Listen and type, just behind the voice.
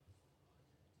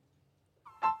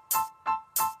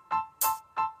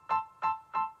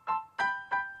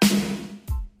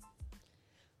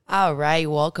All right,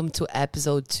 welcome to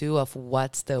episode 2 of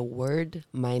What's the Word?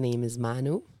 My name is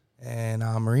Manu. And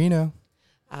I'm Marino.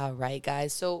 All right,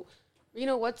 guys. So,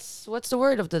 what's the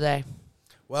word of the day?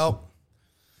 Well,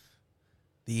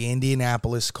 the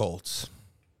Indianapolis Colts.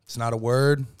 It's not a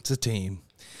word, it's a team.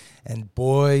 And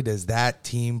boy, does that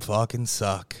team fucking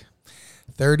suck.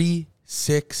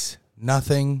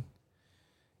 36-0.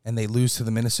 And they lose to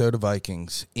the Minnesota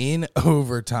Vikings in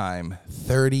overtime,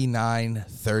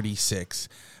 39-36.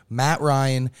 Matt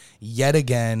Ryan, yet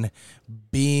again,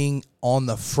 being on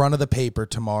the front of the paper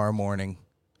tomorrow morning,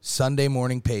 Sunday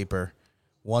morning paper.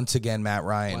 Once again, Matt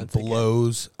Ryan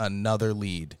blows another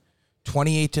lead.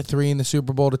 28-3 in the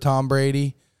Super Bowl to Tom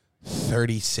Brady,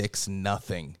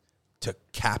 36-0 to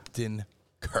Captain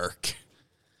Kirk.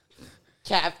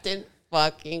 Captain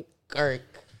fucking Kirk.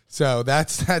 So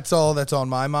that's all that's on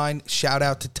my mind. Shout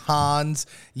out to Tons.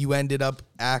 You ended up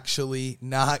actually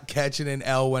not catching an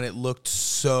L when it looked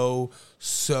so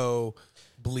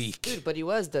bleak. Dude, but he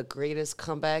was the greatest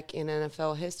comeback in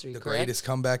NFL history, correct? Greatest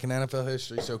comeback in NFL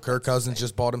history. So Kirk Cousins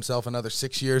just bought himself another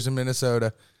 6 years in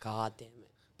Minnesota. God damn it.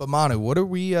 But Manu, what are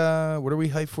we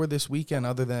hyped for this weekend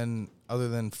other than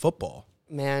football?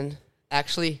 Man,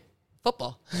 actually,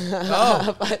 football.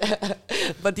 Oh.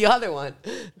 but the other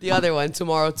one,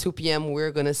 tomorrow, 2 p.m.,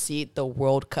 we're going to see the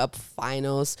World Cup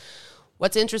finals.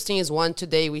 What's interesting is,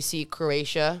 today we see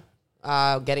Croatia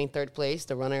getting third place,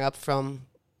 the runner-up from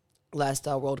last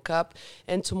World Cup.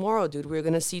 And tomorrow, dude, we're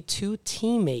going to see two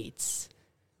teammates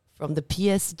from the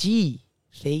PSG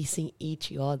facing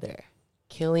each other.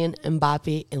 Kylian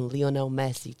Mbappe and Lionel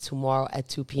Messi tomorrow at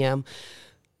 2 p.m.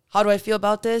 How do I feel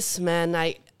about this? Man,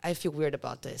 I feel weird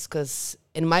about this because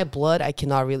in my blood, I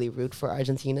cannot really root for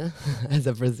Argentina as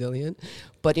a Brazilian.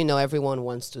 But, everyone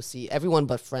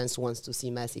but France wants to see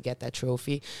Messi get that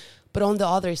trophy. But on the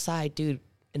other side, dude,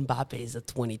 Mbappe is a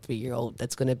 23-year-old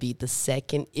that's going to be the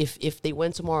second. If they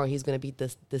win tomorrow, he's going to be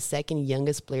the second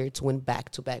youngest player to win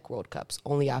back-to-back World Cups,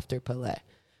 only after Pelé.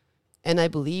 And I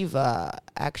believe,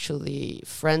 actually,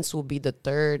 France will be the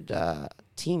third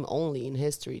team only in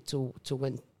history to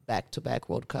win back-to-back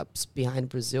World Cups behind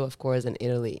Brazil, of course, and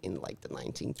Italy in, the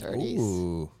 1930s.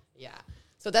 Ooh. Yeah.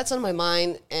 So that's on my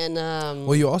mind. And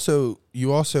well, you also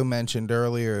mentioned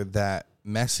earlier that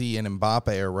Messi and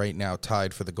Mbappe are right now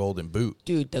tied for the Golden Boot.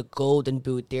 Dude, the Golden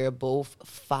Boot, they're both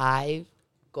 5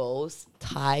 goals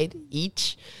tied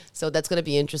each. So that's going to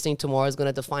be interesting. Tomorrow is going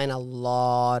to define a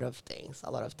lot of things.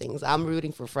 I'm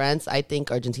rooting for France. I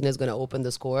think Argentina is going to open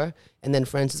the score, and then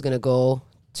France is going to go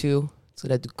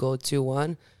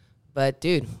 2-1. But,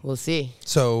 dude, we'll see.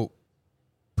 So,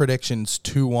 predictions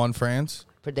 2-1 France?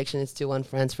 Prediction is 2-1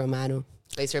 France from Manu.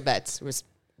 Place your bets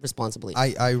responsibly.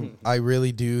 I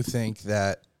really do think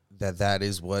that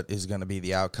is what is going to be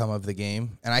the outcome of the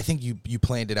game. And I think you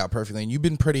planned it out perfectly. And you've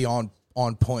been pretty on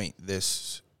point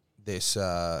this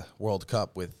World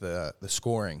Cup with the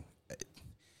scoring.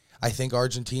 I think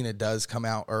Argentina does come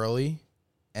out early,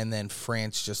 and then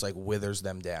France just withers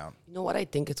them down. You know what I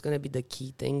think it's going to be the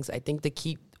key things? I think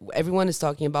everyone is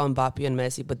talking about Mbappe and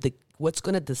Messi, but what's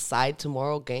going to decide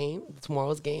tomorrow's game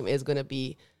is going to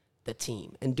be the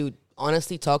team. And dude,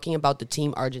 honestly, talking about the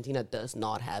team, Argentina does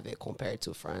not have it compared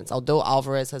to France. Although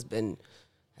Alvarez has been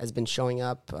showing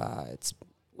up,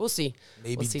 we'll see.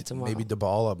 We'll see tomorrow. Maybe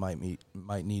Dybala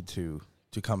might need to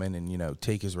come in and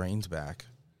take his reins back.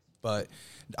 But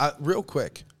real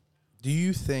quick, do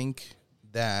you think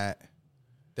that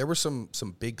there were some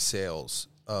big sales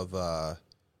of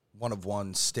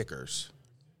one-of-one stickers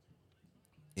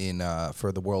in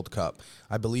for the World Cup?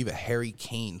 I believe a Harry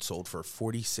Kane sold for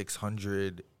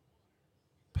 4,600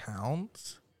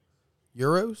 pounds,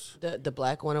 euros. The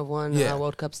black one-of-one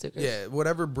World Cup stickers. Yeah,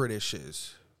 whatever British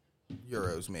is,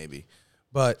 euros maybe,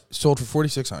 but sold for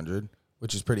 4,600,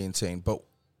 which is pretty insane. But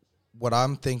what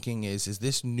I'm thinking is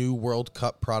this new World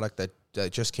Cup product that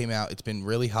just came out? It's been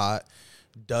really hot.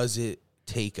 Does it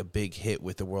take a big hit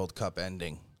with the World Cup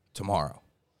ending tomorrow?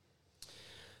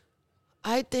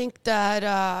 I think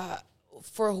that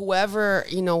for whoever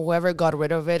got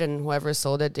rid of it and whoever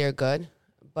sold it, they're good.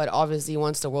 But obviously,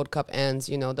 once the World Cup ends,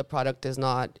 the product it's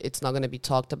not going to be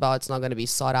talked about. It's not going to be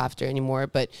sought after anymore.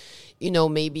 But,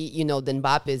 maybe, the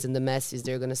Mbappes and the Messis,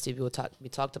 they're going to still be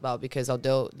talked about because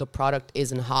although the product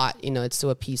isn't hot, it's still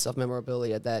a piece of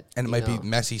memorabilia that. And it might be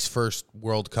Messi's first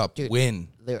World Cup win.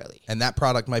 Literally. And that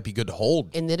product might be good to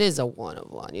hold. And it is a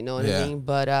one-of-one, you know what I mean?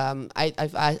 But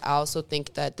I also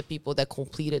think that the people that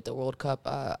completed the World Cup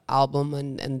album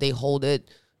and they hold it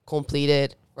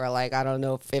completed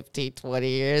for 15, 20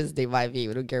 years, they might be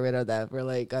able to get rid of that for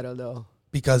I don't know,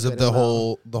 because of Good the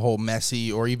amount. whole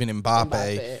Messi or even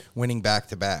Mbappe winning back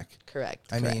to back.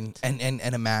 Correct. I mean, and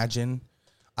imagine,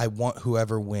 I want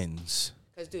whoever wins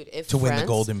because dude, if to win the France-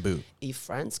 Golden Boot. if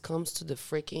France comes to the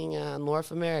freaking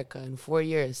North America in 4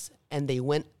 years and they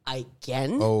win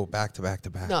again, Oh, back to back to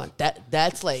back. no,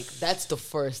 that's the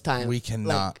first time We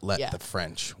cannot like, let the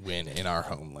French win in our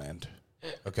homeland.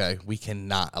 Okay? We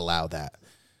cannot allow that.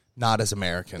 Not as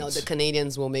Americans. No, the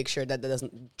Canadians will make sure that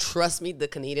doesn't. Trust me, the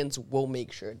Canadians will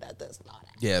make sure that does not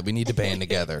happen. Yeah, we need to band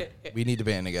together. We need to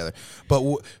band together. But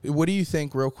what do you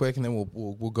think, real quick, and then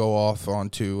we'll go off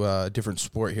onto a different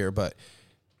sport here. But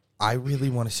I really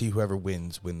want to see whoever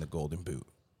win the Golden Boot.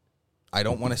 I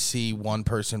don't want to see one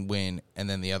person win and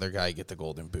then the other guy get the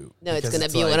Golden Boot. No, it's Because gonna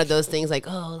be like, one of those things like,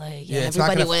 oh, like yeah, it's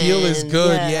not everybody gonna feel as wins.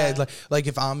 good. Yeah, it's like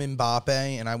if I'm Mbappe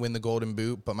and I win the Golden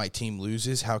Boot, but my team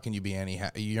loses, how can you be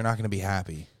you're not gonna be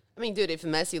happy. I mean, dude, if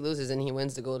Messi loses and he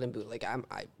wins the Golden Boot, like I'm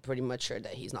pretty much sure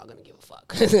that he's not gonna give a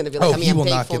fuck. He's gonna be like, I mean, he I'm will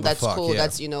not thankful. give a That's fuck, cool. yeah.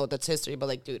 That's that's history. But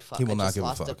like, dude, fuck, He will I not just give a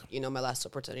lost fuck. my last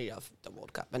opportunity of the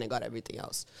World Cup, and I got everything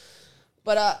else.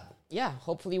 But yeah,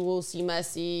 hopefully we'll see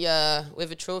Messi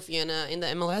with a trophy in the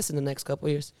MLS in the next couple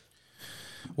of years.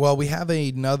 Well, we have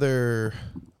another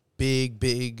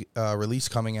big release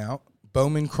coming out.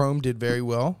 Bowman Chrome did very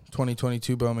well,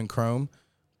 2022 Bowman Chrome,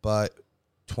 but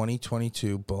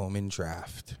 2022 Bowman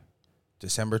Draft,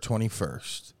 December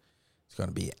 21st. It's going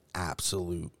to be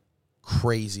absolute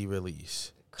crazy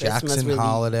release. Christmas Jackson release.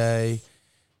 Holiday,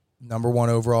 #1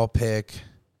 overall pick,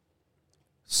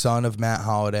 son of Matt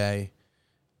Holiday.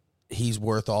 He's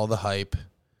worth all the hype.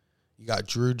 You got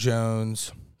Drew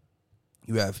Jones.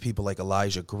 You have people like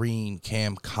Elijah Green,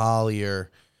 Cam Collier.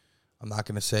 I'm not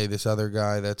going to say this other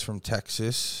guy that's from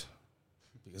Texas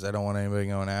because I don't want anybody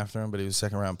going after him, but he was a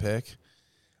second-round pick.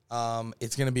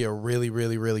 It's going to be a really,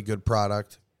 really, really good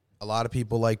product. A lot of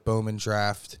people like Bowman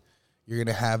Draft. You're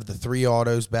going to have the 3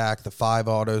 autos back, the 5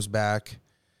 autos back.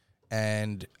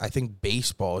 And I think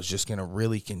baseball is just going to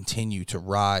really continue to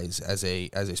rise as a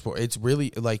sport. It's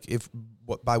really like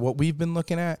by what we've been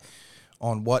looking at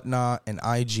on Whatnot and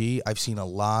IG, I've seen a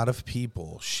lot of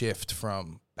people shift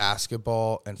from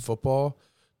basketball and football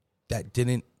that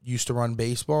didn't used to run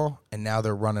baseball, and now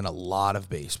they're running a lot of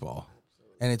baseball.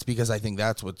 And it's because I think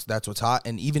that's what's hot,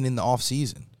 and even in the off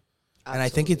season. And I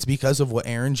think it's because of what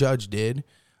Aaron Judge did.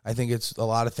 I think it's a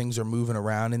lot of things are moving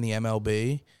around in the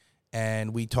MLB.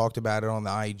 And we talked about it on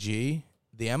the IG.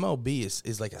 The MLB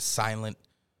is like a silent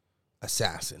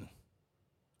assassin.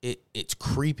 It's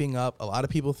creeping up. A lot of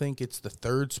people think it's the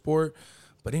third sport,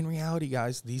 but in reality,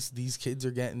 guys, these kids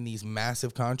are getting these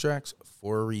massive contracts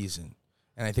for a reason,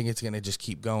 and I think it's going to just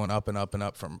keep going up and up and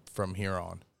up from here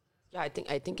on. Yeah, I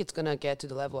think it's gonna get to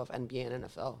the level of NBA and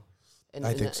NFL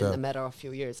in so. the matter of a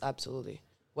few years. Absolutely.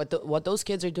 What those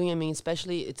kids are doing, I mean,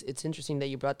 especially it's interesting that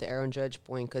you brought the Aaron Judge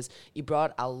point because he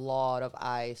brought a lot of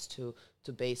eyes to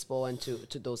baseball and to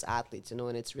those athletes, and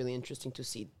it's really interesting to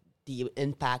see the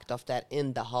impact of that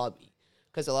in the hobby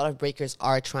because a lot of breakers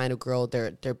are trying to grow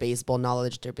their baseball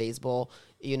knowledge, their baseball,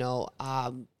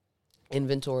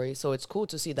 inventory. So it's cool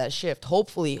to see that shift.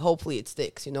 Hopefully it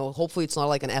sticks. Hopefully it's not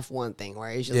like an F1 thing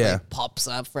where it just like pops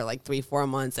up for like 3-4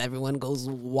 months. Everyone goes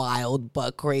wild,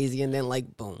 buck crazy, and then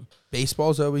like boom.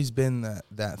 Baseball's always been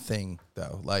that thing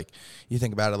though. Like you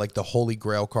think about it, like the holy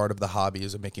grail card of the hobby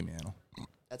is a Mickey Mantle.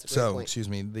 That's a great point. Excuse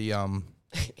me, the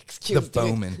Excuse the me.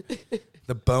 Bowman,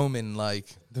 the Bowman, like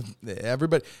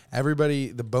everybody,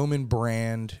 the Bowman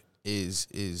brand is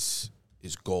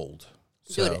gold.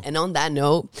 So. Dude, and on that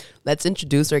note, let's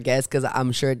introduce our guests because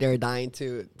I'm sure they're dying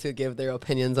to give their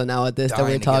opinions on all of this that Dying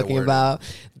we're to get a talking word about.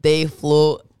 They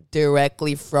flew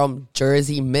directly from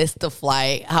Jersey, missed the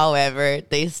flight. However,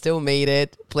 they still made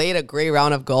it, played a great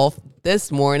round of golf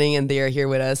this morning, and they are here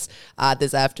with us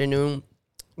this afternoon.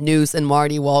 News and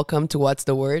Marty, welcome to What's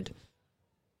the Word?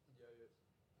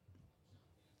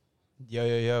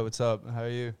 Yo, what's up? How are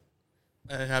you?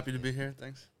 Happy to be here.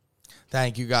 Thanks.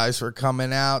 Thank you guys for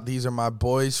coming out. These are my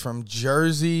boys from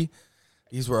Jersey.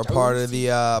 These were a part of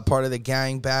the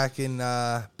gang back in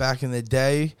the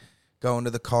day, going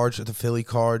to the Philly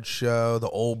Card Show, the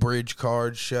Old Bridge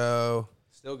Card Show.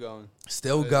 Still going.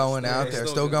 Still going out there.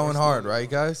 Still going hard, right,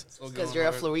 guys? Because you're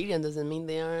a Floridian doesn't mean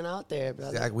they aren't out there,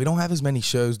 brother. Exactly. We don't have as many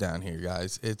shows down here,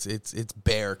 guys. It's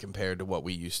bare compared to what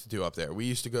we used to do up there. We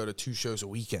used to go to 2 shows a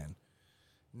weekend.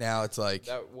 Now it's like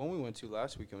That one we went to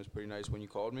last weekend was pretty nice when you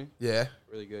called me. yeah.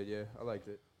 Really good, yeah. I liked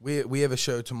it. We have a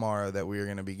show tomorrow that we are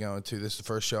going to be going to. This is the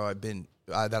first show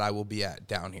that I will be at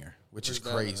down here, which is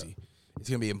crazy. It's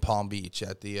going to be in Palm Beach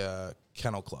at the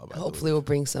Kennel Club. Hopefully we'll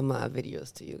bring some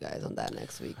videos to you guys on that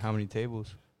next week. How many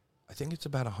tables? I think it's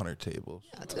about 100 tables.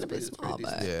 Yeah, it's gonna be pretty- it's small, pretty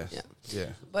but Yeah. yeah. Yeah.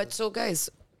 But so, guys,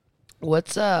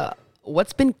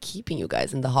 what's been keeping you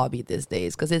guys in the hobby these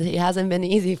days? Because it hasn't been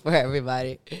easy for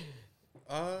everybody.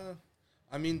 I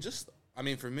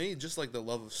mean, for me, just like the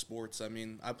love of sports. I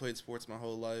mean, I played sports my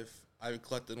whole life. I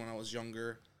collected when I was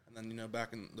younger, and then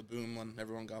back in the boom when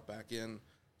everyone got back in.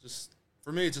 Just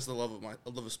for me, it's just the love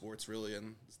of sports, really,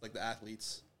 and it's like the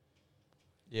athletes.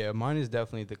 Yeah, mine is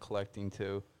definitely the collecting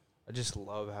too. I just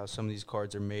love how some of these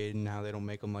cards are made and how they don't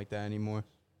make them like that anymore.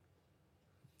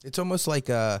 It's almost like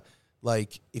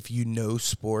if you know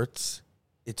sports,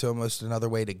 it's almost another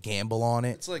way to gamble on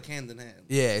it. It's like hand in hand.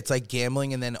 Yeah, it's like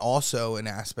gambling, and then also an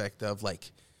aspect of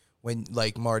like when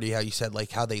like Marty, how you said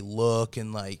like how they look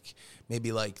and like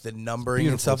maybe like the numbering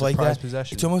and Beautiful. stuff It's a like prized that.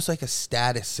 possession. It's almost like a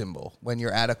status symbol when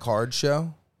you're at a card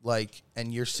show. Like,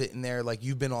 and you're sitting there, like,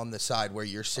 you've been on the side where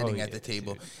you're sitting at the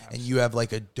table, dude, and you have,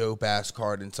 like, a dope-ass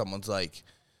card, and someone's like,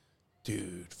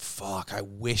 dude, fuck, I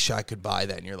wish I could buy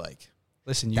that. And you're like,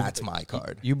 Listen, that's my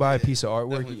card. You buy a piece of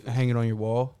artwork, definitely. you hang it on your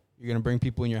wall. You're gonna bring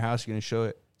people in your house. You're gonna show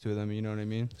it to them. You know what I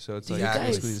mean? So it's Do like you guys-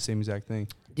 basically the same exact thing.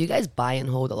 Do you guys buy and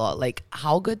hold a lot? Like,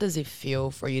 how good does it feel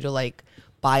for you to like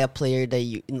buy a player that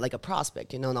you like a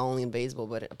prospect? You know, not only in baseball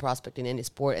but a prospect in any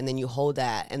sport, and then you hold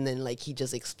that, and then like he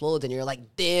just explodes, and you're like,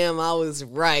 damn, I was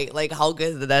right. Like, how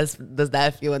good does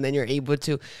that feel? And then you're able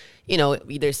to,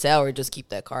 either sell or just keep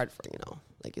that card for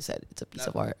like you said, it's a piece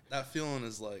of art. That feeling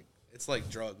is like it's like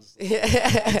drugs.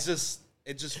 Yeah.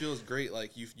 It just feels great.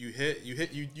 Like you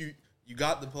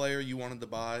got the player you wanted to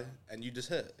buy, and you just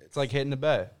hit. It's like hitting a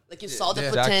bet. Like you saw the Yeah.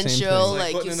 Exact same potential, thing.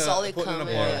 like putting you in saw it putting in a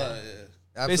coming. parlay, Yeah.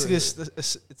 yeah. Basically, Absolutely.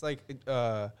 it's like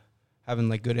having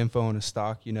like good info on a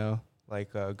stock.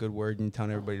 Like a good word and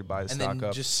telling everybody to buy the And stock then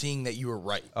up. just seeing that you were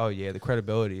right. Oh yeah, the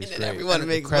credibility is And then great. everyone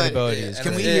makes credibility money. is Yeah,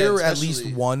 Can great. we Yeah, hear at least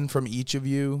especially- one from each of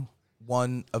you?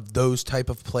 One of those type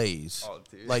of plays. Oh,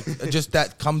 dude. Like, just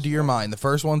that come to your mind. The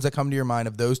first ones that come to your mind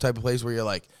of those type of plays where you're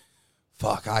like,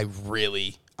 fuck, I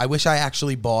wish I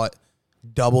actually bought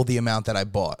double the amount that I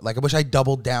bought. Like, I wish I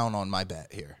doubled down on my bet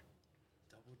here.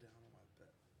 Double down on my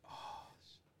bet. Oh,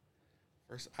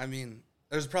 first, I mean,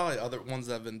 there's probably other ones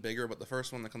that have been bigger, but the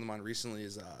first one that comes to mind recently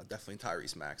is definitely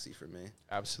Tyrese Maxey for me.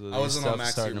 Absolutely. I wasn't on Stuff's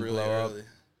Maxey starting to really blow up. early.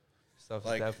 Stuff's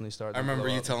Like, definitely starting. I remember to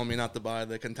blow you up. telling me not to buy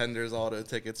the Contenders auto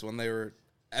tickets when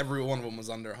every one of them was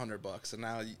under $100, and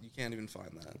now you can't even find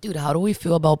that. Dude, how do we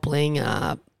feel about playing?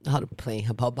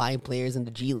 About buying players in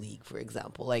the G League, for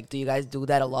example? Like, do you guys do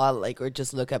that a lot? Like, or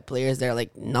just look at players that are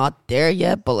like not there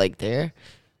yet, but like there?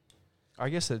 I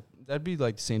guess that'd be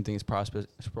like the same thing as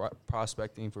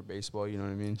prospecting for baseball. You know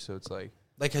what I mean? So it's like.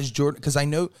 Like, has Jordan, because I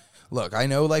know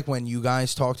like when you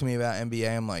guys talk to me about NBA,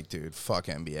 I'm like, dude, fuck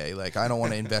NBA. Like, I don't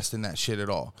want to invest in that shit at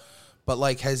all. But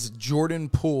like, has Jordan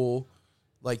Poole,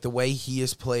 like the way he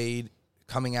has played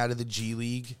coming out of the G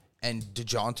League, and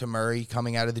DeJounte Murray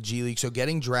coming out of the G League, so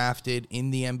getting drafted in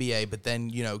the NBA, but then,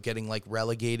 getting like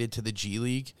relegated to the G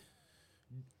League,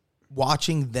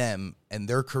 watching them and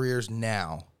their careers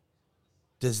now,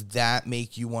 does that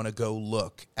make you want to go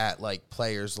look at like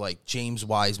players like James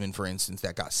Wiseman, for instance,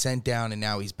 that got sent down and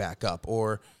now he's back up?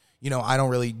 Or, I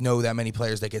don't really know that many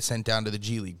players that get sent down to the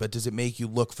G League, but does it make you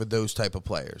look for those type of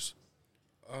players?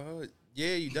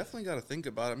 Yeah, you definitely got to think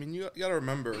about it. I mean, you got to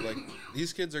remember, like,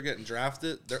 these kids are getting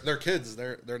drafted. They're kids.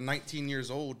 They're 19 years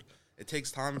old. It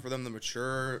takes time for them to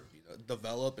mature,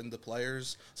 develop into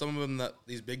players. Some of them,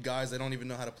 these big guys, they don't even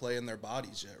know how to play in their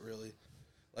bodies yet, really.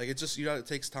 Like, it just, it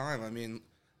takes time. I mean,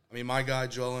 my guy,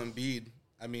 Joel Embiid,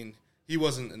 he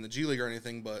wasn't in the G League or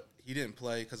anything, but he didn't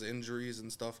play because of injuries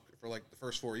and stuff for, like, the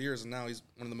first 4 years, and now he's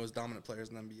one of the most dominant players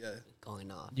in the NBA.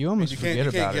 Going off. You almost forget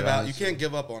about it. You honestly. can't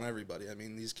give up on everybody. I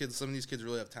mean, some of these kids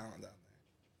really have talent down there.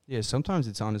 Yeah, sometimes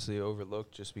it's honestly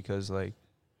overlooked just because, like,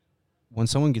 when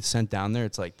someone gets sent down there,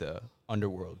 it's like the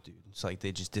underworld, dude. It's like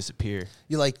they just disappear.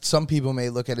 You like, some people may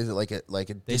look at it like a They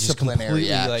just disciplinary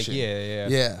completely, action. like, yeah.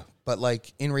 Yeah, but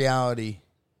like in reality,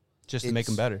 Just to make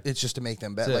them better. It's just to make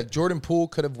them better. That's it. Like, Jordan Poole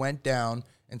could have went down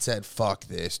and said, "Fuck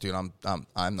this, dude. I'm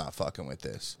not fucking with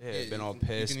this." Yeah, been all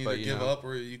pissed, You can but either give up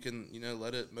or you can,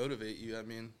 let it motivate you. I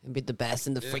mean, And be the best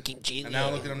in the yeah. freaking G League. And now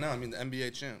look at him now. I mean, the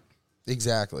NBA champ.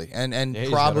 Exactly, and Yeah, he's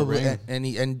got a probably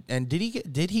ring. and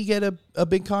did he get a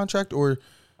big contract, or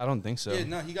I don't think so. Yeah,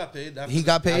 no, he got paid. He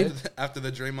got paid? after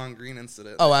the Draymond Green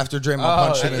incident. after Draymond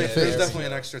punched him in the There's face, definitely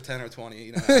an extra 10 or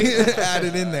 20.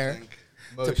 added in there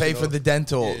to pay for the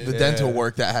dental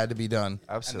work that had to be done.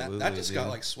 Absolutely. And that just got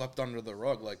dude. like swept under the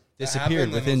rug. Like that disappeared happened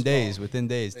and it within was days. gone. Within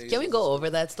days. Can we go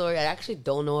over that story? I actually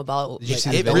don't know about. Did you like, see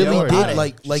I the don't really video? know or did, about not? it.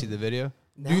 like- Did you see the video?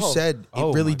 You No. said it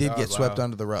Oh really my did God, get swept wow.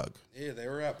 under the rug. Yeah, they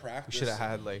were at practice. We should have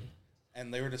had like.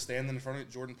 and they were just standing in front of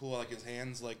Jordan Poole, like his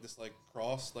hands like this, like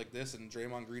crossed like this, and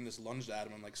Draymond Green just lunged at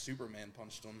him and like Superman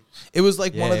punched him. It was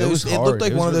like one of it those. was It looked hard.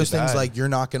 like It was one of really those things bad. like you're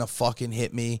not gonna fucking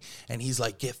hit me, and he's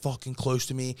like, get fucking close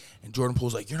to me, and Jordan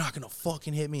Poole's like, you're not gonna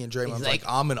fucking hit me, and Draymond's like,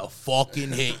 I'm gonna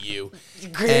fucking hit you.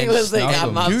 Green And was like, snuck I'm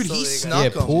him. not Dude, so he big.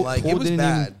 snuck him. Like, it was didn't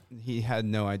bad. He had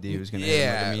no idea he was going to hit him.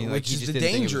 Yeah, Like, I mean, like, which he is just the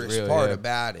didn't think it was dangerous real, part yeah.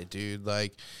 about it, dude.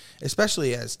 Like,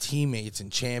 especially as teammates and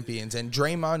champions. And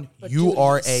Draymond, But you dude,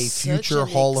 are he's a such future an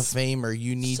Hall of Famer.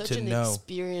 You need Such to an know.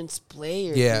 experienced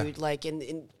player, Yeah. dude. Like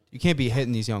in You can't be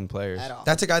hitting these young players. at all.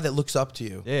 That's a guy that looks up to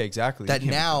you. Yeah, exactly. You That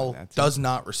can't be now doing that to does him.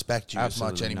 not respect you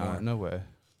Absolutely as much anymore. not. No way.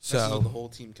 Messes with the So whole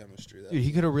team chemistry. That Dude,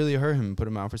 he could have really hurt him and put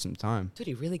him out for some time. Dude,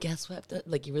 he really got swept.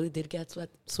 Like he really did get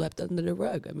swept under the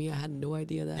rug. I mean, I had no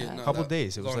idea that. Yeah, happened. Couple that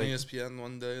days, it was on like- ESPN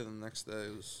one day, and the next day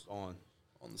it was On.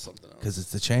 on something else. because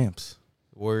it's the champs.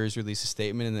 The Warriors released a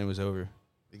statement and then it was over.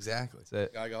 Exactly.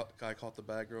 That's it. Guy caught the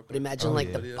bag real quick. But imagine Oh, like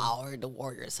yeah. the power the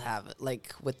Warriors have,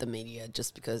 like with the media,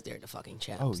 just because they're the fucking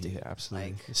champs. Oh, dude. yeah,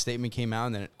 absolutely. Like- The statement came out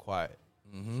and then it quiet.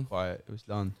 Mm-hmm. Quiet. It was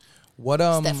done. What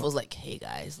Steph was like, "Hey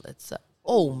guys, let's."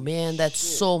 Oh man, that's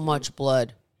so much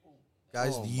blood.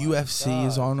 guys? The UFC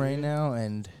is on right now,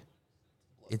 and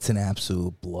it's an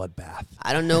absolute bloodbath.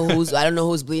 I don't know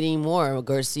who's bleeding more,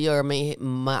 Garcia or Mayhay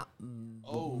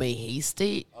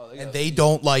State. And they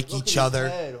don't like each other.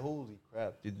 Holy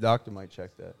crap. Dude, the doctor might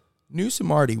check that. News and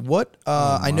Marty, what?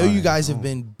 I know my. you guys have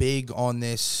been big on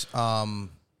this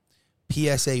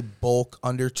PSA bulk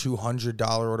under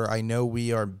 $200 order. I know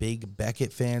we are big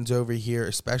Beckett fans over here,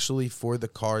 especially for the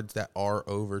cards that are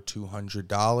over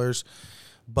 $200.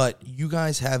 But you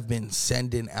guys have been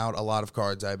sending out a lot of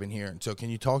cards, I've been hearing. So can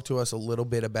you talk to us a little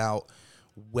bit about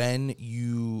when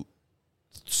you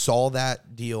saw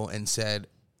that deal and said,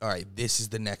 all right, this is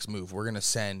the next move. We're going to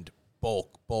send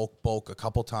bulk a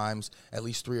couple times, at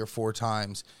least 3 or 4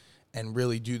 times, and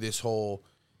really do this whole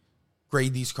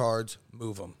grade these cards,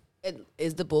 move them. And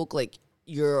is the bulk like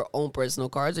your own personal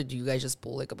cards, or do you guys just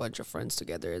pull like a bunch of friends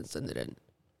together and send it in?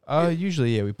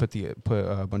 Usually, yeah, we put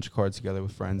a bunch of cards together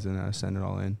with friends and send it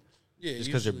all in. Yeah, Just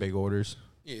because they're usually- big orders.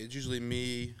 Yeah, it's usually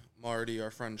me, Marty,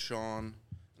 our friend Sean,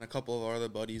 and a couple of our other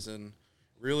buddies, and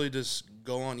really just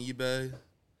go on eBay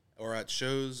or at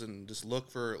shows and just look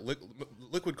for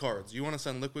liquid cards. You want to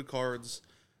send liquid cards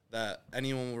that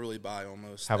anyone will really buy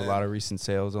almost. Have a And, lot of recent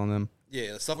sales on them.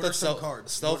 yeah, stuff What are that some sells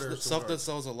cards? stuff What are some stuff that cards?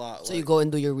 sells a lot. So like, you go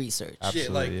and do your research.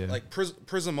 Absolutely, yeah. like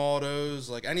Prism autos,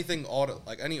 like anything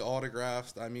like any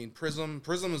autographed. I mean, Prism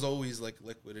is always like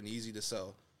liquid and easy to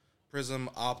sell. Prism,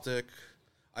 Optic.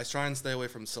 I try and stay away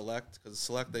from Select because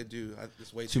Select they do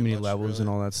it's way Too many much, levels really. and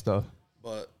all that stuff.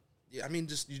 But yeah, I mean,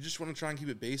 you just want to try and keep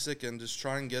it basic and just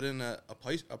try and get in at a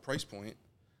price point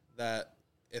that,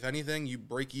 if anything, you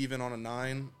break even on a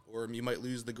 9, or you might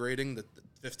lose the grading, the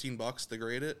 $15 to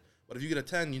grade it. But if you get a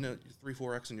 10, you're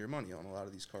 3-4x in your money on a lot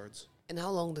of these cards. And how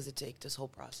long does it take, this whole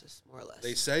process, more or less?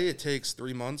 They say it takes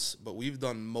 3 months, but we've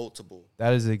done multiple.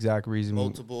 That is the exact reason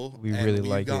Multiple, we and really we've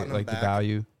like gotten it, them like the back.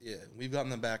 value. Yeah, we've gotten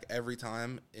them back every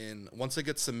time. And once it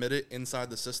gets submitted inside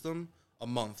the system, a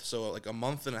month. So like a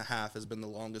month and a half has been the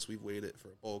longest we've waited for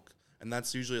a bulk. And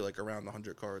that's usually like around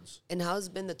 100 cards. And how's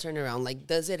been the turnaround? Like,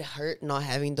 does it hurt not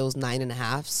having those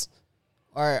 9.5s?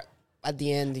 Or at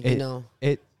the end, you know?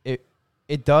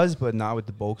 It does, but not with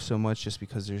the bulk so much, just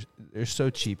because they're so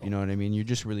cheap. You know what I mean? You're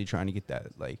just really trying to get that,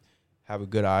 like, have a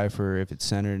good eye for if it's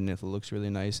centered and if it looks really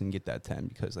nice, and get that 10,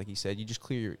 because like you said, you just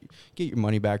get your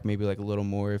money back, maybe like a little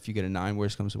more if you get a 9.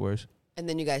 Worst comes to worst. And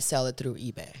then you guys sell it through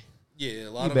eBay. Yeah, a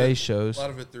lot eBay of it, shows. A lot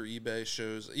of it through eBay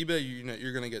shows. eBay,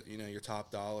 you're gonna get your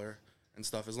top dollar and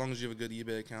stuff. As long as you have a good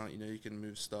eBay account, you can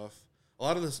move stuff. A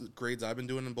lot of the grades I've been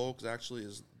doing in bulks actually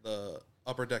is the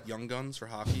Upper Deck Young Guns for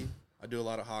hockey. I do a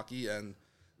lot of hockey, and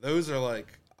those are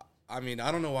like, I mean,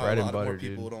 I don't know why Bread a and lot of more butter,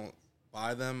 people don't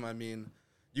buy them. I mean,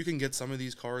 you can get some of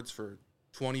these cards for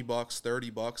 $20,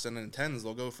 $30, and in 10s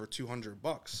they'll go for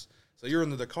 $200. So you're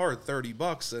into the card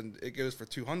 $30, and it goes for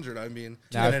 $200. I mean,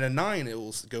 Now, and in a 9 it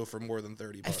will go for more than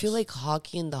 $30. I feel like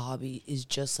hockey in the hobby is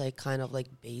just like kind of like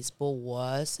baseball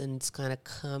was, and it's kind of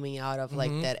coming out of like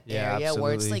that Yeah, area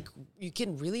where it's absolutely. like you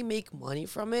can really make money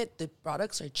from it. The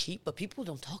products are cheap, but people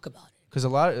don't talk about it. Because a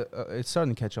lot of it's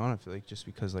starting to catch on. I feel like just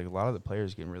because like a lot of the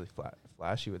players getting really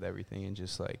flashy with everything, and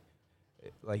just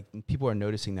like people are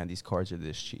noticing that these cards are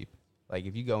this cheap. Like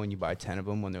if you go and you buy 10 of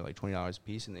them when they're like $20 a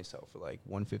piece, and they sell for like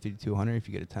 $150 to $200 if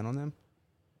you get a 10 on them.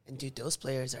 And dude, those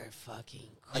players are fucking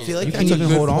I cool. feel like You that's can a even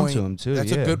good hold on point. to 'em, too,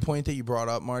 That's yeah. a good point that you brought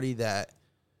up, Marty, that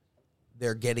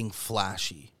they're getting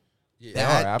flashy. Yeah. They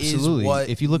That are, is absolutely. what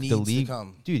If you look at the needs to league,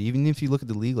 come. dude, even if you look at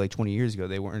the league like 20 years ago,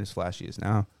 they weren't as flashy as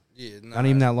now. Yeah, Not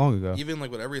even that long ago. Even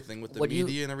like with everything, with the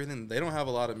media and everything, they don't have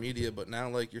a lot of media. But now,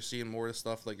 like you're seeing more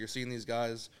stuff. Like you're seeing these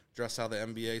guys dress how the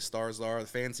NBA stars are, the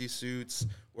fancy suits,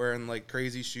 wearing like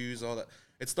crazy shoes, all that.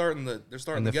 It's starting to they're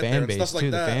starting and to the get fan there. base And stuff too.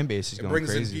 like that. The fan base is it going brings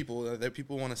crazy. in people that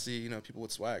people want to see. People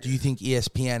with swag. Do you think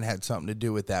ESPN had something to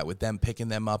do with that, with them picking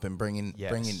them up and bringing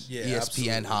ESPN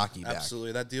absolutely. hockey back?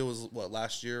 Absolutely, that deal was what,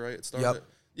 last year, right? It started. Yep.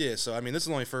 Yeah, so I mean, this is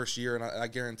only first year, and I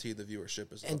guarantee the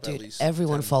viewership is And up dude, at least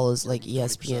everyone 10, follows like 20%.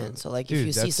 ESPN. So like, if Dude,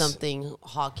 you see that's- something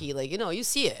hockey, like you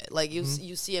see it, like you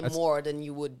see it more than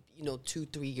you would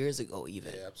 2-3 years ago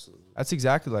even. Yeah, absolutely. That's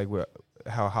exactly like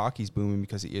how hockey's booming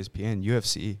because of ESPN.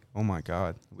 UFC, oh my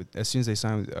God. As soon as they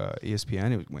signed with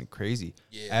ESPN, it went crazy.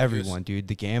 Yeah, Everyone, dude.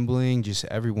 The gambling, just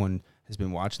everyone has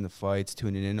been watching the fights,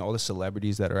 tuning in. All the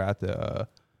celebrities that are at the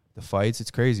fights,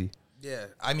 it's crazy. Yeah,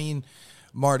 I mean,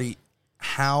 Marty,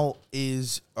 how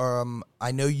is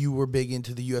I know you were big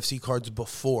into the UFC cards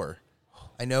before.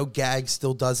 I know Gag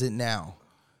still does it now.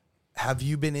 Have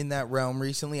you been in that realm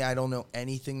recently? I don't know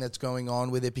anything that's going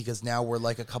on with it because now we're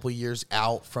like a couple years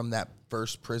out from that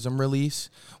first Prism release.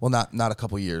 Well, not a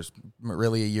couple years,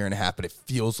 really a year and a half, but it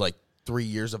feels like 3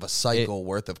 years of a cycle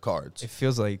worth of cards. It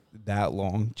feels like that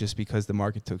long just because the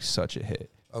market took such a hit.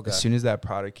 Okay. As soon as that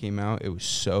product came out, it was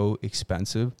so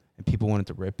expensive and people wanted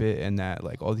to rip it, and that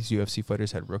like all these UFC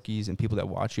fighters had rookies, and people that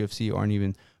watch UFC aren't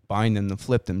even buying them to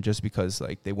flip them just because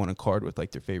like they want a card with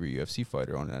like their favorite UFC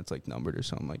fighter on it that's like numbered or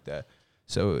something like that.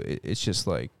 So it's just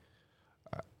like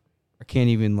I can't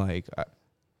even like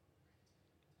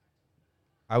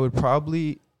I would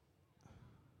probably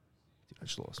I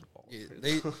just lost the ball.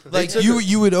 Yeah, Like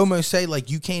you would almost say like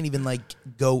you can't even like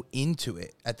go into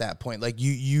it at that point. Like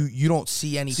you don't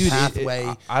see any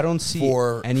pathway. I don't see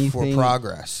for anything for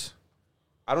progress.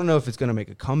 I don't know if it's going to make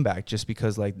a comeback just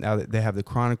because like now that they have the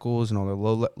Chronicles and all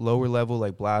the lower level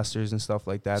like blasters and stuff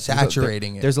like that.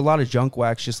 Saturating it. There's a lot of junk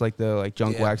wax, just like the like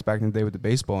junk wax back in the day with the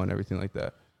baseball and everything like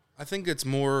that. I think it's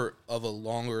more of a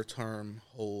longer term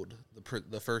hold.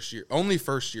 The first year, only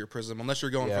first year Prism, unless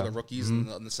you're going for the rookies in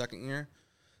the second year.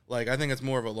 Like, I think it's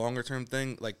more of a longer term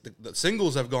thing. Like, the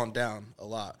singles have gone down a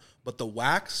lot, but the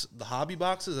hobby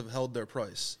boxes have held their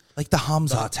price. Like the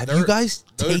Hamzats. Have you guys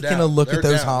taken a look at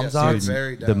those Hamzats? Yes,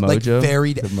 very down. The Mojo.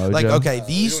 Like the Mojo. Like, okay, We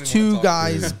these don't even two wanna talk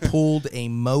guys pulled a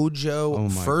Mojo Oh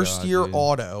my first God, year dude.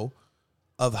 auto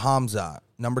of Hamzat,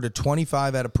 number to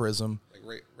 25 at a Prism.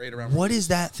 Like right around. What is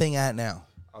that thing at now?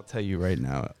 I'll tell you right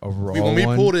now, a raw When we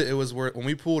one, pulled it, it was worth. When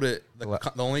we pulled it, the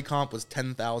only comp was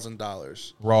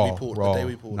 $10,000. raw, The raw, day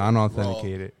we pulled it.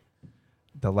 non-authenticated.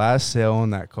 The last sale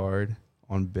on that card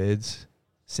on bids,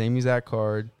 same exact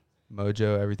card,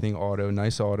 Mojo, everything auto,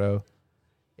 nice auto,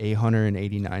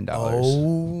 $889.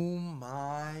 Oh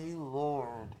my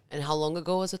Lord! And how long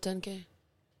ago was it 10K?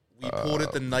 We pulled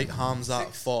it the night Hamzat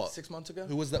fought. 6 months ago.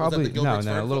 Who was that? Probably was that the Gilbert's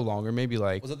no, Burn a little fight? longer, maybe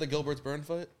like Was that the Gilbert's Burn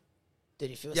fight? Did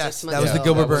he feel Yes, 6 that months was the ago?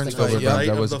 Gilbert that was Burns the fight. Gilbert Yeah. Burns.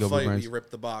 Night That was of the Gilbert fight, Burns. we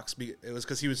ripped the box. It was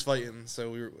because he was fighting,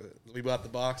 so we bought the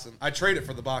box, and I traded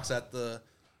for the box at the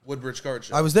Woodbridge Card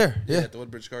Show. I was there. Yeah, Yeah. at the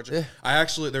Woodbridge Card Show. Yeah. I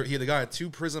actually, the guy had 2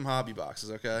 Prism hobby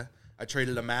boxes, okay? I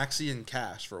traded a maxi and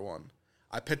cash for one.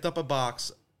 I picked up a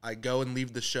box. I go and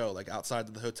leave the show, like outside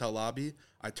of the hotel lobby.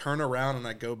 I turn around and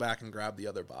I go back and grab the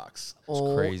other box.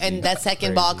 Oh, crazy. and that second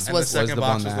Crazy. box And the was second the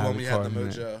box one was the that one had we the had the card in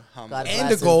Mojo God Hamzat. bless And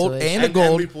the him gold, to it. and the And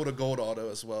gold. we pulled a gold auto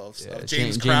as well. Of Yeah,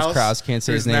 James James Krause, can't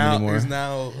say his who's name now, anymore. Who's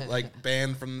now like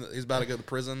banned from? He's about to go to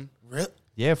prison. Rip.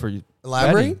 yeah for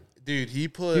Elaborate. Dude, he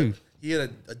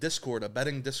had a Discord, a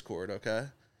betting Discord, okay?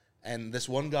 And this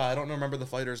one guy, I don't remember the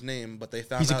fighter's name, but they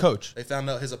found He's a out coach. They found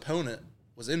out his opponent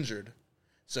was injured.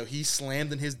 So he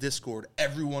slammed in his Discord.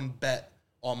 Everyone bet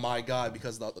on my guy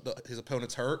because his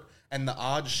opponent's hurt, and the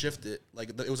odds shifted. Like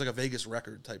it was like a Vegas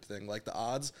record type thing, like the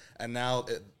odds. And now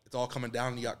it's all coming down,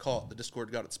 and he got caught. The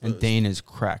Discord got exposed. And Dana's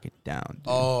cracking down. Dude.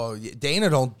 Oh, yeah. Dana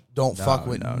don't fuck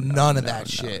with none of that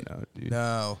shit. No, dude.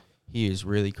 No. He is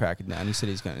really cracking down. He said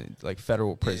he's gonna like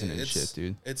federal prison and shit,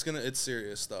 dude. It's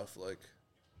serious stuff. Like,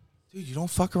 Dude, you don't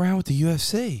fuck around with the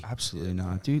UFC. Absolutely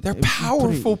not, dude. They're If you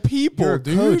powerful people, you're a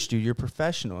dude. coach, dude. You're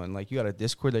professional, and like you got a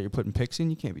Discord that you're putting picks in.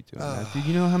 You can't be doing that, dude.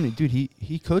 You know how many, dude?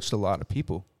 He coached a lot of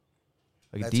people,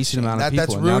 like That's a decent a shame. amount of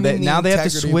That's people. And ruining the now they have to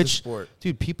integrity of the switch, sport.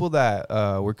 dude. People that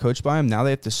were coached by him now they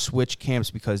have to switch camps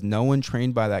because no one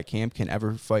trained by that camp can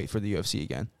ever fight for the UFC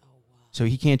again. So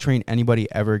he can't train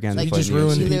anybody ever again. Like to he fight just in the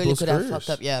ruined UFC. He literally people's could have careers.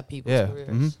 fucked up, people's Yeah.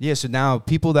 careers. Yeah, so now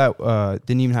people that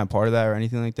didn't even have part of that or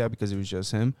anything like that because it was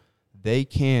just him, they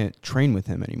can't train with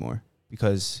him anymore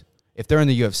because if they're in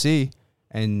the UFC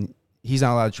and he's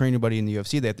not allowed to train anybody in the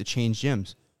UFC, they have to change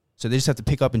gyms. So they just have to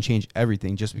pick up and change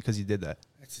everything just because he did that.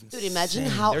 Dude, imagine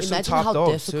There's some how top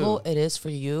dogs, difficult too. it is for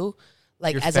you.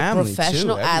 Like Your as a family,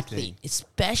 professional too, athlete, everything.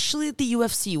 especially the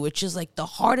UFC, which is like the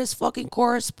hardest fucking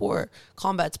core sport,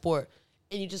 combat sport,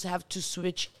 and you just have to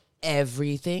switch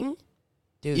everything,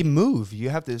 dude. You move. You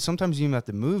have to. Sometimes you even have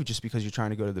to move just because you're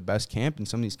trying to go to the best camp, and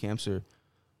some of these camps are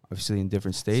obviously in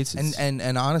different states.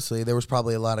 And honestly, there was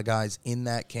probably a lot of guys in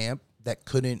that camp that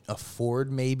couldn't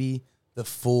afford maybe the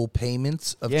full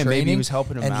payments of training. Maybe he was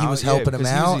helping him out. And he was helping him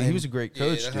out. He was a great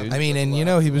coach, that dude. happened. I mean, and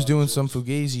he was doing some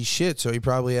fugazi shit, so he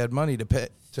probably had money to pay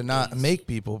to not make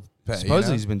people pay.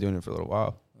 Supposedly he's been doing it for a little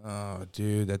while. Oh,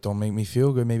 dude, that don't make me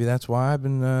feel good. Maybe that's why I've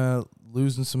been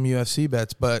losing some UFC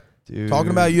bets. But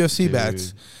talking about UFC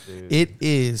bets, it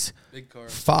is Big card.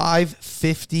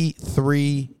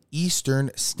 5:53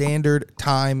 Eastern Standard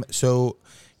Time. So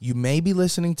you may be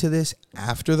listening to this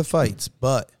after the fights,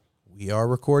 but we are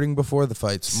recording before the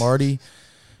fights. Marty,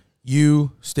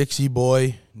 you, Stixie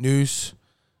Boy, Noose,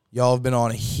 y'all have been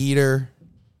on a heater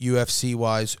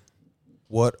UFC-wise.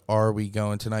 What are we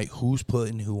going tonight? Who's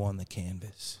putting who on the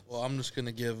canvas? Well, I'm just going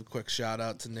to give a quick shout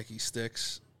out to Nikki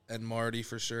Sticks and Marty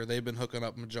for sure. They've been hooking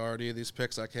up majority of these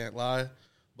picks, I can't lie,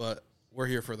 but we're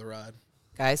here for the ride.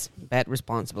 Guys, bet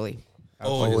responsibly.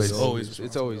 Always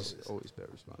It's always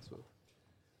bet responsible.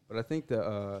 But I think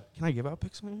can I give out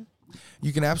picks on here?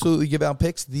 You can absolutely give out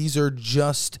picks. These are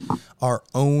just our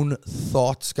own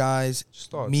thoughts, guys.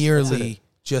 Just thoughts. That's Merely it.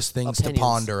 just things Opinions. to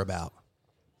ponder about.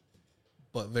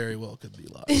 But very well could be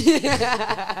live.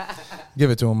 Give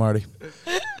it to him, Marty.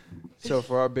 So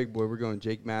for our big boy, we're going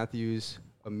Jake Matthews,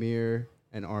 Amir,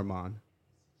 and Arman.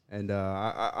 And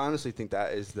I honestly think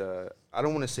that is I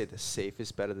don't want to say the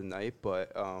safest bet of the night,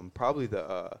 but probably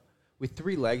with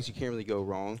 3 legs, you can't really go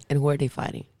wrong. And who are they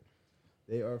fighting?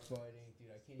 They are fighting, dude,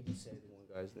 I can't even say the one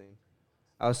guy's name.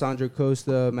 Alessandro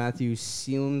Costa, Matthew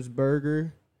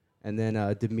Sealemsberger, and then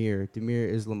Demir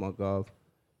Islamagov.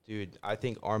 Dude, I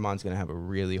think Arman's going to have a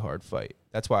really hard fight.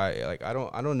 That's why I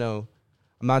don't know.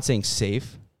 I'm not saying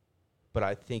safe, but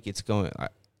I think it's going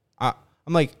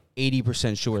I'm like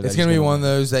 80% sure that It's going to be one of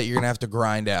those that you're going to have to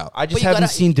grind out. I just But you haven't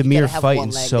gotta- seen you gotta Demir have fight one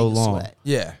in leg so that you long. sweat.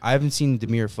 Yeah. I haven't seen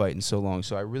Demir fight in so long,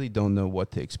 so I really don't know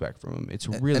what to expect from him. It's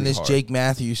really And this hard. Jake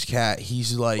Matthews cat,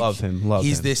 he's like, Love him.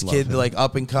 he's this love kid him. like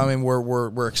up and coming.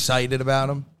 We're excited about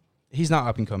him. He's not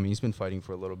up and coming. He's been fighting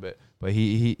for a little bit, but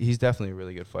he's definitely a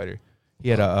really good fighter. He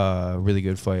had a really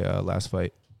good fight last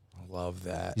fight. Love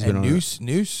that. He's been And on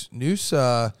Noose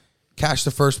cashed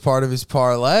the first part of his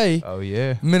parlay. Oh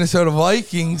yeah, Minnesota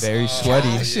Vikings. very sweaty.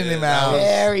 Cashing him that out. was-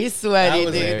 Very sweaty,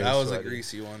 dude. That was a Sweaty.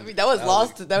 greasy one. I mean, that was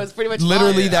lost. That was pretty much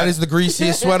Literally, mine. that is the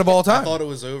greasiest sweat of all I time. thought it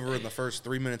was over in the first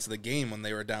 3 minutes of the game when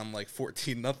they were down like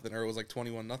 14-0, or it was like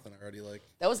 21-0 already. Like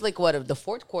That was like what, the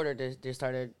fourth quarter they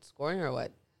started scoring or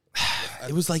what?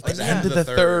 It was like Like the the end of the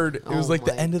third. It was Oh like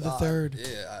the my end of the God. third.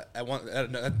 yeah, I want. I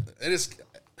don't know. It is.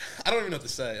 I don't even know what to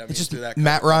say. I mean, just through that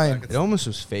Matt kind of Ryan. comeback, It almost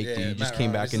was fake, Yeah, dude. You just Matt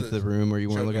came Ryan, back he's into the the room where you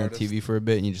weren't joke looking at artist. TV for a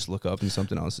bit, and you just look up and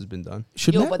something else has been done.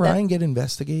 Should Yo, Matt but that- Ryan get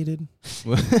investigated?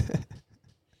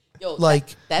 Yo,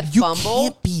 Like, that you fumble,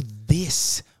 can't be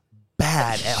this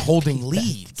bad at holding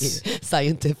leads.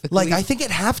 scientifically. Like, I think at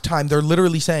halftime they're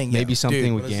literally saying, Maybe "Yo, something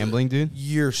dude, with what is it? gambling, dude.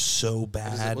 you're so Was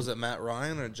bad." it Matt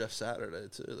Ryan or Jeff Saturday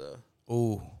too? Though.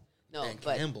 Oh, no, And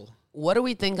but Campbell. what do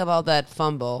we think about that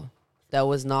fumble that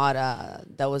was not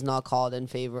called in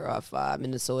favor of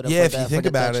Minnesota? yeah. for If the, you for think the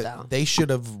about touchdown? it, they should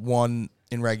have won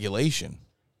in regulation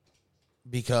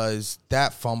because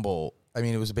that fumble. I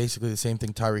mean, it was basically the same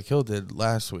thing Tyreek Hill did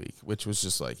last week, which was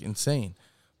just like insane.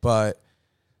 But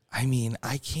I mean,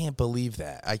 I can't believe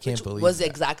that. I can't believe was that.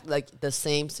 exactly like the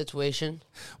same situation.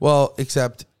 Well,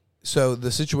 except so the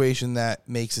situation that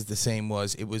makes it the same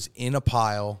was it was in a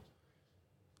pile.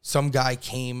 Some guy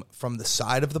came from the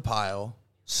side of the pile,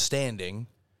 standing,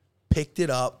 picked it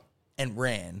up, and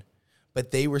ran.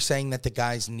 But they were saying that the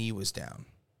guy's knee was down.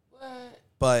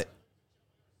 But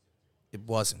it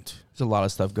wasn't. There's a lot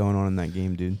of stuff going on in that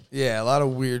game, dude. Yeah, a lot of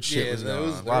weird shit Yeah, was there going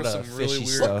was, on. there lot was of some really fishy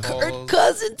weird stuff. calls. Kirk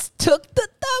Cousins took the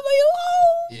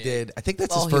W. He did. I think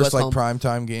that's Well, his he was first like home.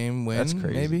 primetime game win. That's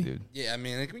crazy, maybe. dude. Yeah, I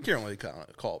mean, we can't really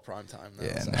call it prime time. Though,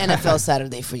 Yeah, so. no. NFL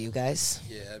Saturday for you guys.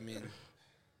 Yeah, I mean,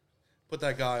 put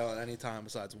that guy on any time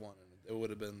besides one, and it would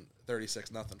have been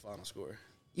 36-0 final score.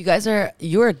 You guys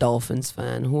you're a Dolphins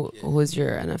fan. Who's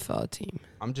your NFL team?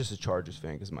 I'm just a Chargers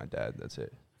fan because of my dad. That's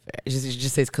it. You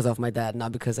just say it's because of my dad,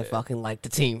 not because I fucking like the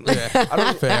team. I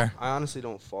don't Fair. I honestly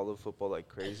don't follow football like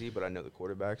crazy, but I know the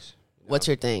quarterbacks. You know? What's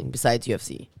your thing besides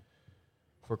UFC?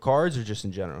 For cards or just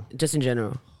in general? Just in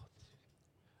general.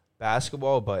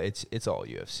 Basketball, but it's all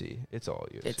UFC. It's all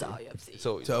UFC. It's all UFC. It's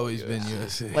always, It's always been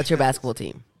UFC. What's your basketball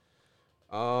team?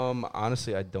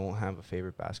 Honestly, I don't have a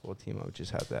favorite basketball team. I would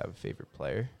just have to have a favorite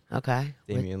player. Okay.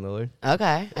 Damian Lillard.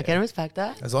 Okay. I can respect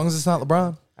that. As long as it's not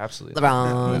LeBron. Absolutely.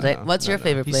 LeBron. Right. What's your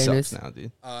favorite He player, sucks News? now,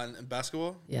 dude. In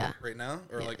basketball? Yeah. Right now?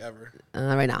 Or like ever?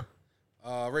 Right now.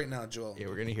 Right now, Joel. Yeah,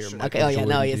 we're gonna hear. Sure. Michael Okay. Oh, yeah.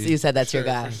 No, Jordan, you, dude. you said that's your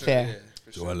Sure, guy. for sure, Fair. yeah,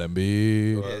 for sure. Joel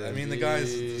Embiid. Yeah, I mean, the guy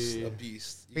is just a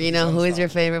beast. Reno, who is your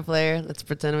favorite player? Let's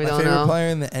pretend we My don't favorite know. player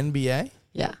in the NBA?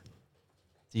 Yeah.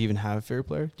 Do you even have a favorite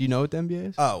player? Do you know what the NBA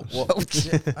is? Oh, well, I know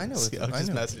what, I'm I just know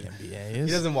what messing the with NBA He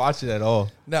is. doesn't watch it at all.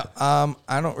 No,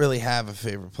 I don't really have a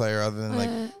favorite player other than like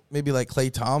maybe like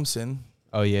Klay Thompson.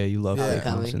 Oh yeah, you love Yeah. Klay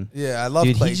Thompson. Yeah, I love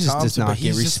Dude, he Klay just does Thompson, not but get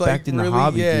he's just respect like in the really,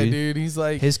 hobby, yeah, dude. He's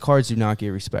like His cards do not get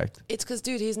respect. It's because,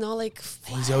 dude, he's not like.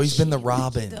 he's always been the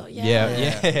Robin. Yeah,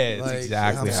 Yeah. it's Like,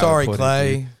 exactly. I'm how I sorry, put it,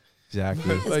 Klay. dude.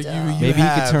 Exactly. Like you Maybe he could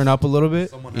have- turn up a little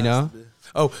bit. Someone You has know. to be.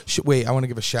 Oh, wait, I want to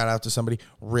give a shout out to somebody,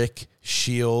 Rick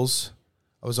Shields.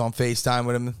 I was on FaceTime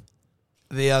with him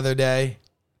the other day.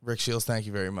 Rick Shields, thank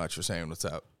you very much for saying what's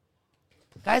up.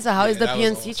 Guys, how is the that was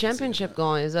PNC awesome Championship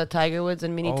going? Is that Tiger Woods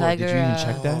and Mini Oh, Tiger? did you even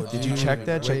check that? Oh, Did you dude. check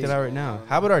that? Check that out right now.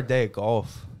 How about our day at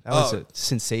golf? That was Oh.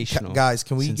 sensational. Guys,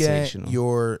 can we get Sensational.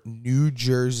 your New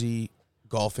Jersey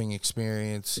golfing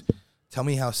experience? Tell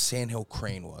me how Sandhill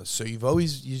Crane was. So you've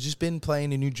just been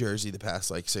playing in New Jersey the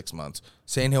past like 6 months.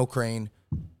 Sandhill Crane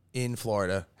in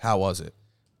Florida. How was it?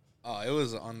 It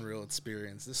was an unreal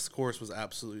experience. This course was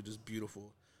absolutely just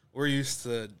beautiful. We're used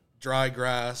to dry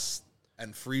grass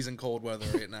and freezing cold weather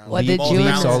right now. What did you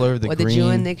Leaves all over and the what did you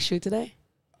green. and Nick shoot today?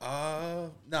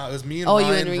 No, it was me and Oh, Ryan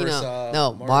you and Reno. versus,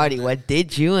 No, Marty. and What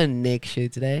did you and Nick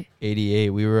shoot today? 88.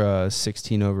 We were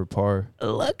 16 over par.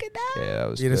 Look at that. Yeah, that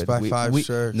was Beat us good. by 5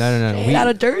 strokes. No. They got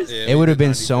a jersey. Yeah, It we would have did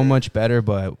been so 93. much better,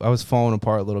 but I was falling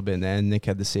apart a little bit, and then Nick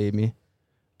had to save me.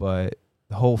 But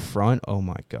the whole front, oh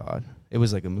my god, it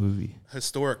was like a movie.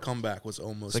 Historic comeback was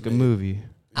almost It's like a made. movie.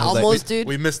 Almost, dude.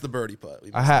 We missed the birdie putt.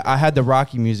 I had the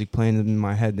Rocky music playing in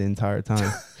my head the entire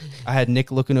time. I had Nick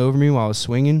looking over me while I was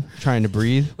swinging, trying to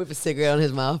breathe. With a cigarette on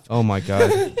his mouth. Oh my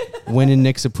god, winning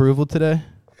Nick's approval today.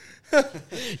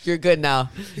 You're good now.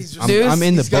 He's I'm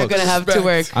in the You're books. gonna have to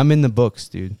work. I'm in the books,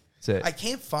 dude. That's I it.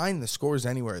 can't find the scores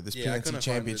anywhere at this Yeah, I PNC couldn't find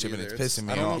Championship, it and it's either. pissing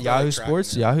me I don't know off. if Yahoo they're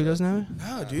Sports, tracking it. Yahoo doesn't have it.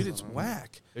 No, dude, it's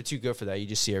whack. They're too good for that. You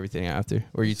just see everything after,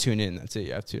 or you tune in. That's it.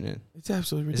 You have to tune in. It's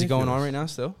absolutely ridiculous. Is it going on right now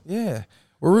still? Yeah.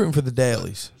 We're rooting for the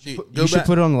dailies. You should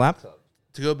put it on the laptop.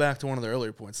 To go back to one of the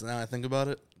earlier points. Now I think about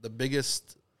it, the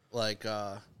biggest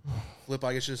flip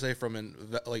I guess you should say from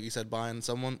like you said buying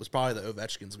someone was probably the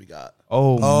Ovechkins we got.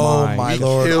 Oh, Oh my We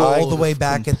lord! killed All the way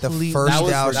back at the complete- first That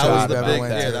was, Dallas that show was I've the ever big.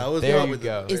 went Yeah, to. that was There probably you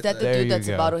go. Is that the There dude you that's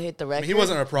go. about to hit the I record? mean, he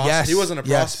wasn't a prospect. Yes, He wasn't a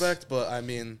yes. prospect, but I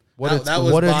mean, What that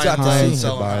was what a buying low time and to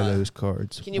selling buy high. those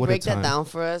cards. Can you What a break that time. down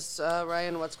for us,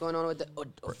 Ryan? What's going on with the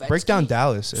Ovechkin? Break down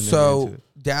Dallas. And then get So into it.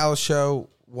 Dallas show,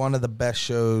 one of the best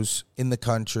shows in the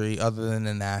country, other than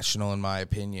the national, in my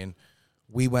opinion.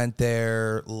 We went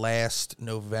there last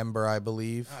November, I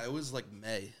believe. It was like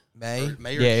May. May?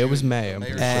 Or Yeah, it was June. May.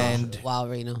 May or And June. Wow,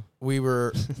 Reno.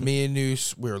 me and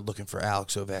Noose, we were looking for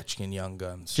Alex Ovechkin, Young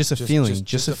Guns. Just a feeling,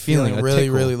 just a feeling, a Really,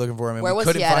 tickle. really looking for him. And Where we was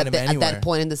couldn't he at find at, him at anywhere. that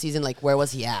point in the season? Like, where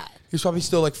was he at? He was probably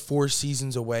still like 4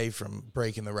 seasons away from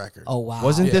breaking the record. Oh, wow.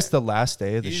 Wasn't Yeah. this the last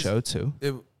day of the He's- show too?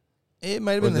 It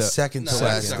might have Or been the the- second to No,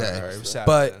 last second. day. All right, it was Saturday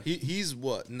But then. He's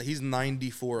what? He's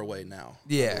 94 away now. I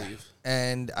yeah, believe.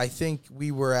 and I think we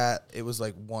were at, it was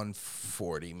like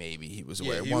 140 maybe. He was away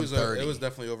Yeah, at he was. 130. It was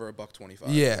definitely over $125.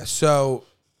 Yeah, so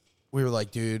we were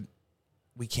like, dude,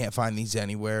 we can't find these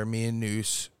anywhere. Me and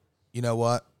Noose, you know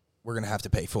what? We're going to have to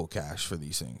pay full cash for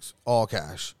these things. All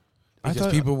cash.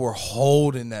 Because people were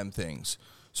holding them things.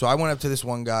 So I went up to this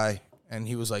one guy, and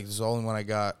he was like, this is the only one I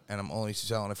got, and I'm only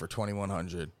selling it for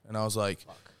 $2,100. And I was like,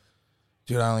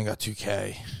 dude, I only got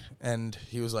 $2K. And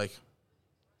he was like,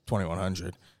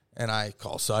 $2,100. And I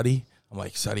call Suddy. I'm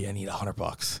like, Suddy, I need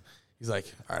 $100. He's like,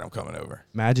 all right, I'm coming over.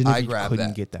 Imagine I if you grabbed couldn't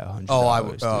that. get that $100. Oh, I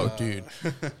would. Oh, dude.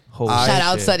 Holy Shout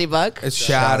out, shit. Suddy Buck. It's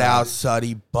shout out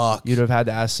Suddy Buck. You'd have had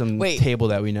to ask some Wait. table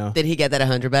that we know. Did he get that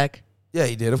 100 back? Yeah,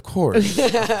 he did, of course.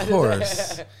 Of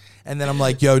course. And then I'm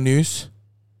like, yo, Noose,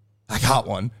 I got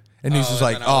one. And Noose Oh, was and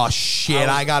like, then I oh, was- shit,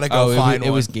 I I was- got to go find it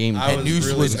one. was game I day. And was Noose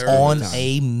really was nervous on now.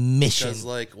 a mission. Because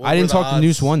like, what I didn't were the talk to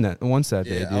Noose odds- once that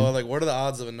day, Yeah, dude. I was like, what are the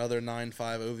odds of another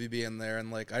 9.5 OVB in there? And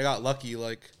like, I got lucky.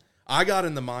 Like, I got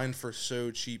into mine for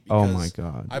so cheap. Oh Because my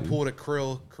God, I dude. pulled a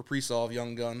Krill Kaprizov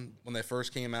Young Gun when they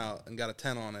first came out and got a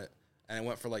 10 on it, and it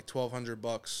went for like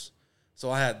 $1,200.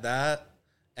 So I had that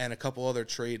and a couple other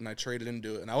trade, and I traded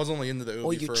into it. And I was only into the OV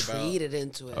Oh, you for about. traded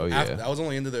into it. Oh, yeah. After, I was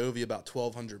only into the OV about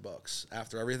 $1,200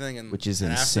 after everything, and Which is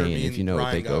and after insane me if and you know what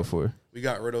Ryan they go got- for. We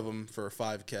got rid of them for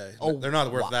 $5K. Oh, They're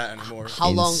not worth wow. that anymore. How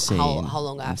long? Insane. How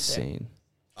long after? Insane.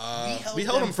 We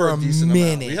held him for a decent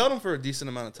minute. amount. We held him for a decent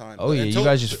amount of time. Oh yeah, you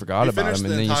guys just forgot we about finished him,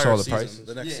 and then you entire saw the season. prices.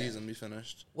 The next season we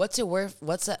finished. What's it worth?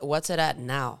 What's it at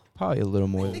now? Probably a little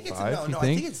more than I think, 5. I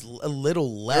think it's a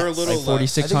little less. They're a little Like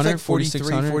less. 4,600, 43,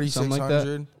 4,600, something like that.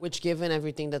 4,600. Which, given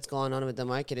everything that's going on with the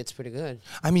market, it's pretty good.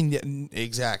 I mean,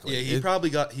 exactly. Yeah, he probably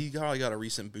got a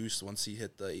recent boost once he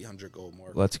hit the 800 goal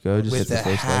mark. Let's go. Just With hit the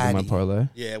the first leg of my Hattie. parlay.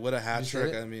 Yeah, with a hat You see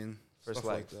trick. it? I mean, First stuff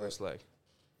leg. like that. First leg.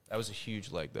 That was a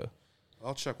huge leg though.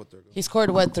 I'll check what they're going. He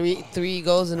scored what three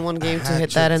goals in one game to Hat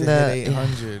hit trick that in to the hit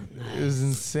 800. It was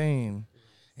insane.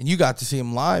 And you got to see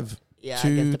him live Yeah,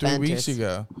 2-3 against the weeks Panthers.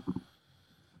 ago.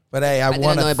 But hey, I didn't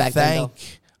want know to it back then,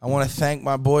 thank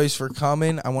my boys for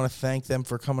coming. I want to thank them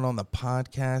for coming on the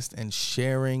podcast and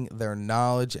sharing their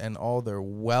knowledge and all their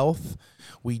wealth.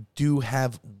 We do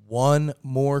have one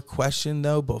more question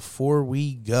though before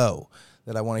we go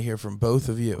that I want to hear from both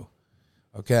of you.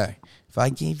 Okay. If I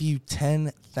gave you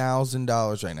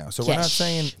 $10,000 right now, so we're not Cash.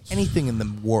 saying anything in the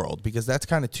world because that's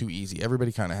kind of too easy.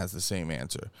 Everybody kind of has the same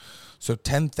answer. So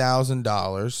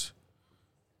 $10,000,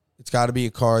 it's got to be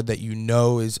a card that you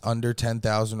know is under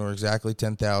 10,000 or exactly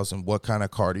 10,000. What kind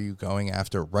of card are you going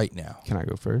after right now? Can I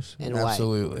go first? and why? Want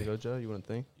Absolutely. to go, Joe? You want to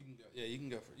think? You can go. Yeah,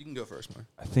 you can go first, man.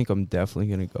 I think I'm definitely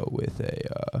gonna go with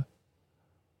a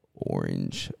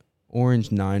orange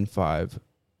 9.5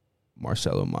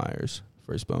 Marcelo Myers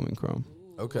first Bowman Chrome.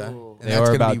 Okay. Ooh. And They that's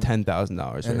are gonna about be- $10,000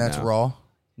 right And that's now. raw?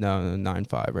 No,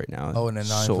 9.5 right now. Oh, and a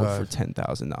sold 9.5. for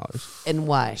 $10,000. And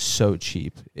why? So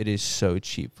cheap. It is so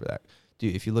cheap for that.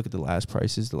 Dude, if you look at the last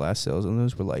prices, the last sales on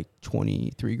those were like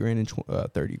 23 grand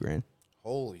and 30 grand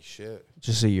Holy shit.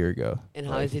 just a year ago. And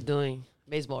how is he doing?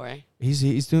 Baseball, right?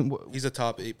 He's doing He's a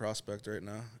top 8 prospect right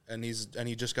now, and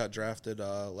he just got drafted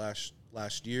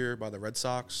last year by the Red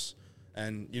Sox.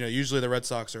 And usually the Red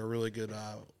Sox are a really good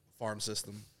farm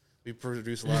system. We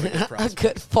produce a lot of good A prospects.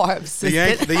 good farm The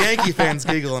system. Yankee fans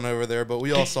giggling over there, but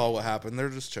we all saw what happened. They're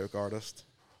just choke artists.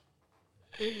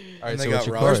 all And right. they So got what's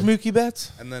your robbed. Where's card? Mookie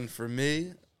Betts? And then for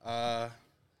me, 10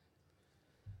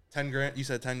 grand. You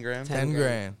said 10 grand. 10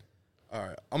 grand. All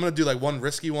right, I'm gonna do like one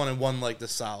risky one and one like the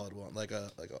solid one. Like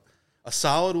a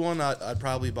solid one, I'd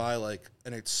probably buy like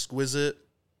an exquisite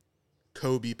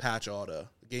Kobe patch auto,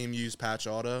 game used patch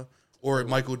auto, or a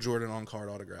Michael Jordan on card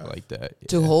autograph. I like that.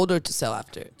 To yeah. hold or to sell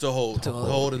after? to hold,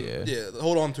 hold, and, yeah.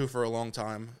 hold on to for a long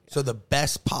time. So the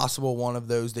best possible one of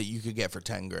those that you could get for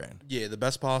 10 grand. Yeah, the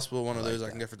best possible one of those I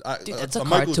can get for. Dude, that's a a card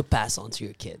Michael, to pass on to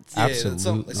your kids. Yeah, Absolutely. it's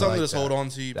something I to like just hold that. on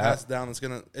to. You That- pass it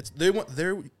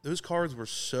down. Those cards were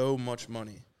so much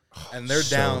money, and they're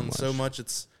So down much. so much.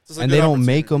 It's just a And good they don't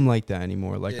make opportunity. them like that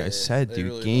anymore. Like Yeah, I said, they dude,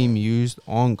 really game don't. used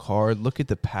on card. Look at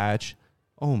the patch.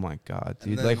 Oh my god,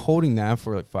 dude! then- Like holding that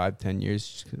for like 5-10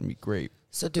 years is gonna be great.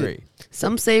 So, dude, Great.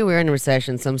 some say we're in a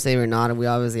recession, some say we're not, and we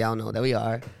obviously all know that we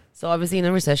are. So, obviously, in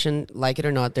a recession, like it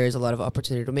or not, there's a lot of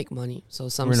opportunity to make money. So,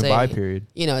 some We're in say, a buy period.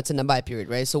 it's in a buy period,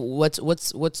 right? So, what's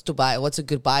to buy? What's a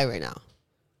good buy right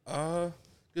now?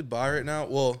 Good buy right now.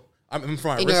 Well, I'm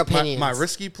for In your opinions. my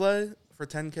risky play for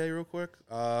 10K real quick.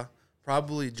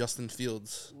 Probably Justin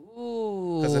Fields.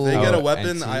 Ooh, Because if they get a Oh,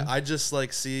 weapon, NC? I just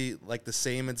like see like the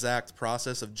same exact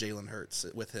process of Jalen Hurts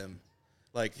with him.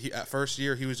 Like at first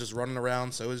year he was just running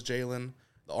around. So is Jalen.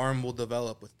 The arm will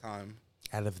develop with time.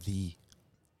 Out of the...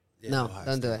 no, Ohio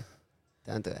don't do it.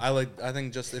 Don't do it. I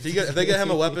think just if they get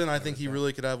him a weapon, I think he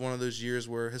really could have one of those years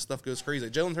where his stuff goes crazy.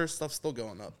 Jalen Hurts stuff's still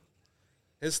going up.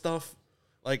 His stuff,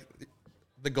 like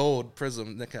the gold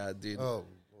prism Nick had, dude. Oh,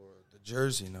 Lord. The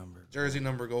jersey number. Jersey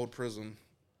number gold prism.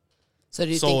 So,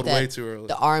 do you sold think that way too early.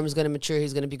 the arm's going to mature?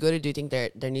 He's going to be good, or do you think there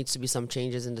needs to be some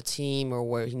changes in the team, or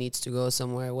where he needs to go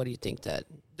somewhere? What do you think that?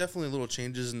 Definitely little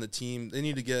changes in the team. They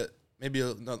need to get maybe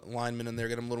a lineman in there,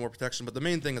 get him a little more protection. But the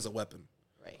main thing is a weapon,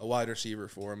 Right. a wide receiver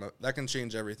for him. That can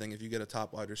change everything if you get a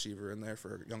top wide receiver in there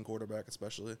for a young quarterback,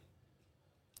 especially.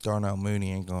 Darnell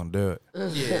Mooney ain't going to do it.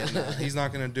 Yeah, no, he's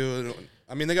not going to do it.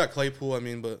 I mean, they got Claypool.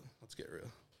 but let's get real.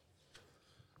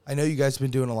 I know you guys have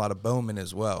been doing a lot of Bowman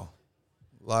as well.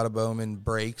 A lot of Bowman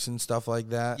breaks and stuff like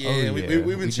that. Yeah, Oh, we've yeah. been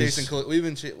We chasing. just- We've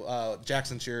been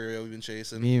Jackson Cheerio. We've been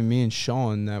chasing. Me and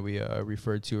Sean that we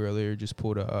referred to earlier just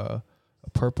pulled a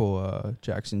purple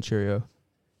Jackson Cheerio,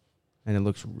 and it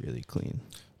looks really clean.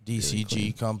 DCG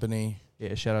clean. Company.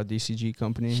 Yeah, shout out DCG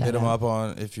Company. Shout Hit him out. up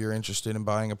on if you're interested in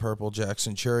buying a purple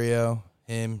Jackson Cheerio.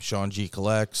 Him, Sean G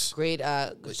collects. Great.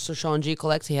 So Sean G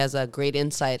collects. He has a great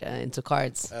insight into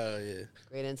cards. Oh yeah.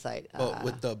 Great insight. But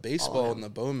with the all baseball of and the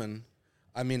Bowman,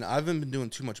 I mean, I haven't been doing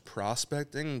too much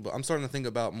prospecting, but I'm starting to think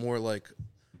about more like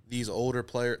these older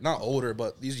players, not older,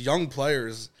 but these young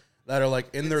players that are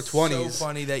like in their 20s. So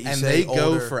funny that you and say they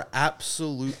go older. for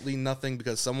absolutely nothing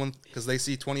because they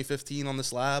see 2015 on the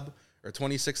slab or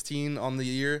 2016 on the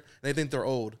year, and they think they're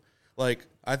old. Like,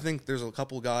 I think there's a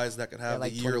couple guys that could have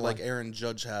like a year 21. like Aaron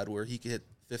Judge had, where he could hit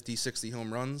 50, 60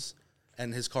 home runs,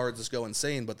 and his cards just go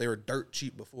insane, but they were dirt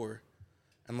cheap before.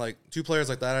 And, like, two players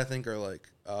like that, I think, are, like,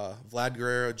 Vlad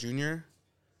Guerrero Jr.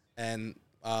 and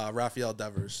Rafael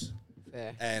Devers.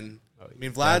 Fair. And, I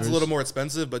mean, Vlad's a little more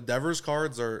expensive, but Devers'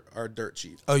 cards are dirt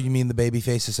cheap. Oh, you mean the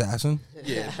babyface assassin?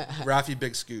 Yeah, Rafi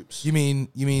Big Scoops. You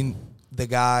mean the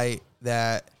guy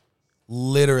that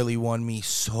literally won me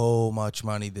so much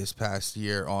money this past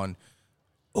year on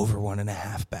over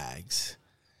 1.5 bags.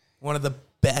 One of the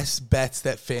best bets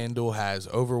that FanDuel has,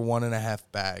 over 1.5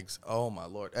 bags. Oh my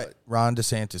Lord. Ron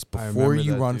DeSantis, before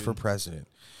you run for president,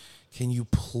 can you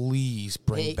please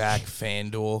bring back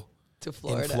FanDuel to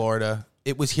Florida. in Florida?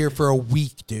 It was here for a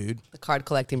week, dude. The card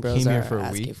collecting bros Came here are for a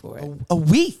asking week? for it. A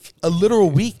week. A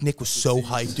literal week. Nick was so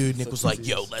hyped, dude. Nick was like,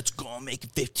 yo, let's go and make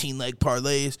 15-leg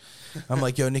parlays. I'm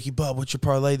like, yo, Nicky Bub, what's your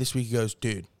parlay this week? He goes,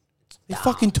 dude, they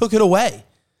fucking took it away.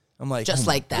 I'm like, Just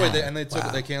like that. Wait,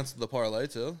 they canceled the parlay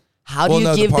too? How do Well, you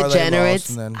no, the give parlay degenerates?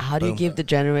 lost, and then How do you boom. give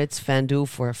degenerates FanDuel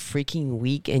for a freaking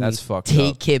week and That's you fucked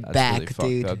take up. it That's back, really fucked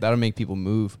dude? up. That'll make people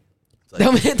move.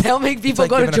 They'll make people like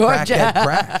go to giving a crackhead Georgia.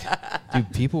 crack.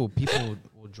 Dude, people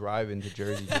will drive into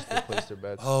Jersey just to place their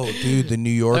bets. Oh, dude, the New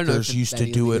know if Yorkers it's used to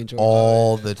that do easy in it Georgia.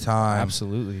 all the time.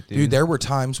 Absolutely, Dude, there were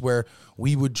times where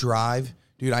we would drive.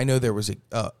 Dude, I know there was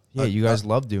yeah, you guys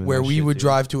love doing where that we shit, would dude.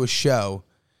 drive to a show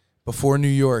before New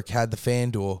York had the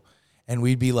FanDuel, and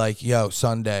we'd be like, yo,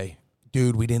 Sunday,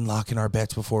 dude, we didn't lock in our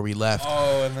bets before we left.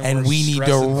 Oh, and then And we're we need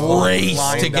stressing to the race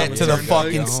line to down get to the turnpike.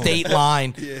 fucking state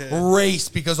line. Race,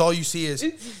 because all you see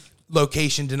is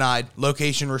location denied,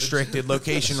 location restricted,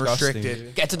 location Disgusting, restricted.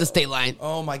 dude. Get to the state line.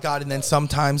 Oh my God. And then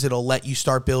sometimes it'll let you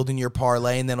start building your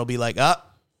parlay, and then it'll be like,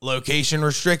 up, location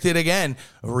restricted again.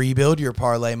 Rebuild your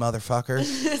parlay, motherfucker.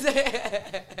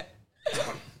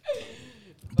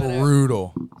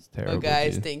 Brutal. It's terrible, Well,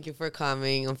 guys, dude. thank you for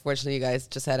coming. Unfortunately, you guys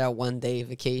just had a 1-day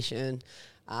vacation,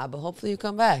 but hopefully you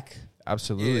come back.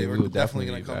 Absolutely, Yeah, we we're will definitely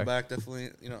going gonna to come back. Definitely,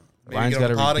 maybe Ryan's get on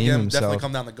the gotta pod redeem again. Definitely himself.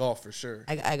 come down to golf for sure.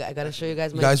 I got to show you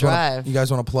guys my You guys drive.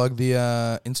 want to plug the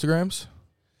Instagrams?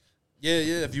 Yeah.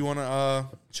 If you want to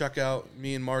check out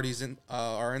me and Marty's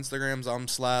our Instagrams, I'm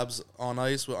Slabs on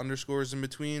Ice with underscores in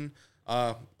between.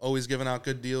 Always giving out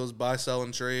good deals, buy, sell,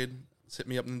 and trade. Just hit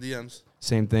me up in the DMs.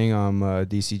 Same thing. I'm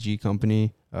DCG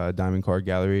Company, Diamond Card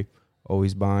Gallery.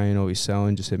 Always buying, always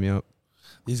selling. Just hit me up.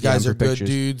 These guys DM are for good pictures.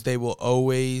 dudes. They will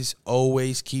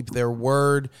always keep their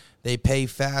word. They pay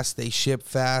fast, they ship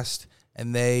fast,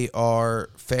 and they are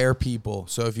fair people.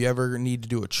 So if you ever need to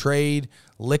do a trade,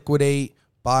 liquidate,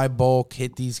 buy bulk,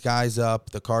 hit these guys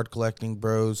up. The card collecting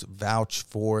bros vouch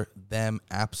for them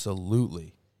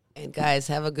absolutely. And guys,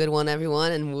 have a good one,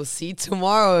 everyone, and we'll see you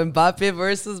tomorrow in Mbappe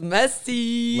versus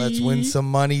Messi. Let's win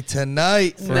some money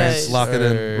tonight. Nice. Lock it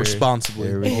Sir. in responsibly.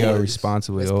 There we go.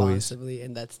 Responsibly, always. Responsibly,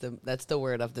 and that's the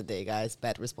word of the day, guys.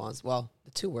 Bet responsibly. Well,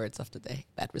 the 2 words of the day.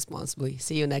 Bet responsibly.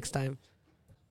 See you next time.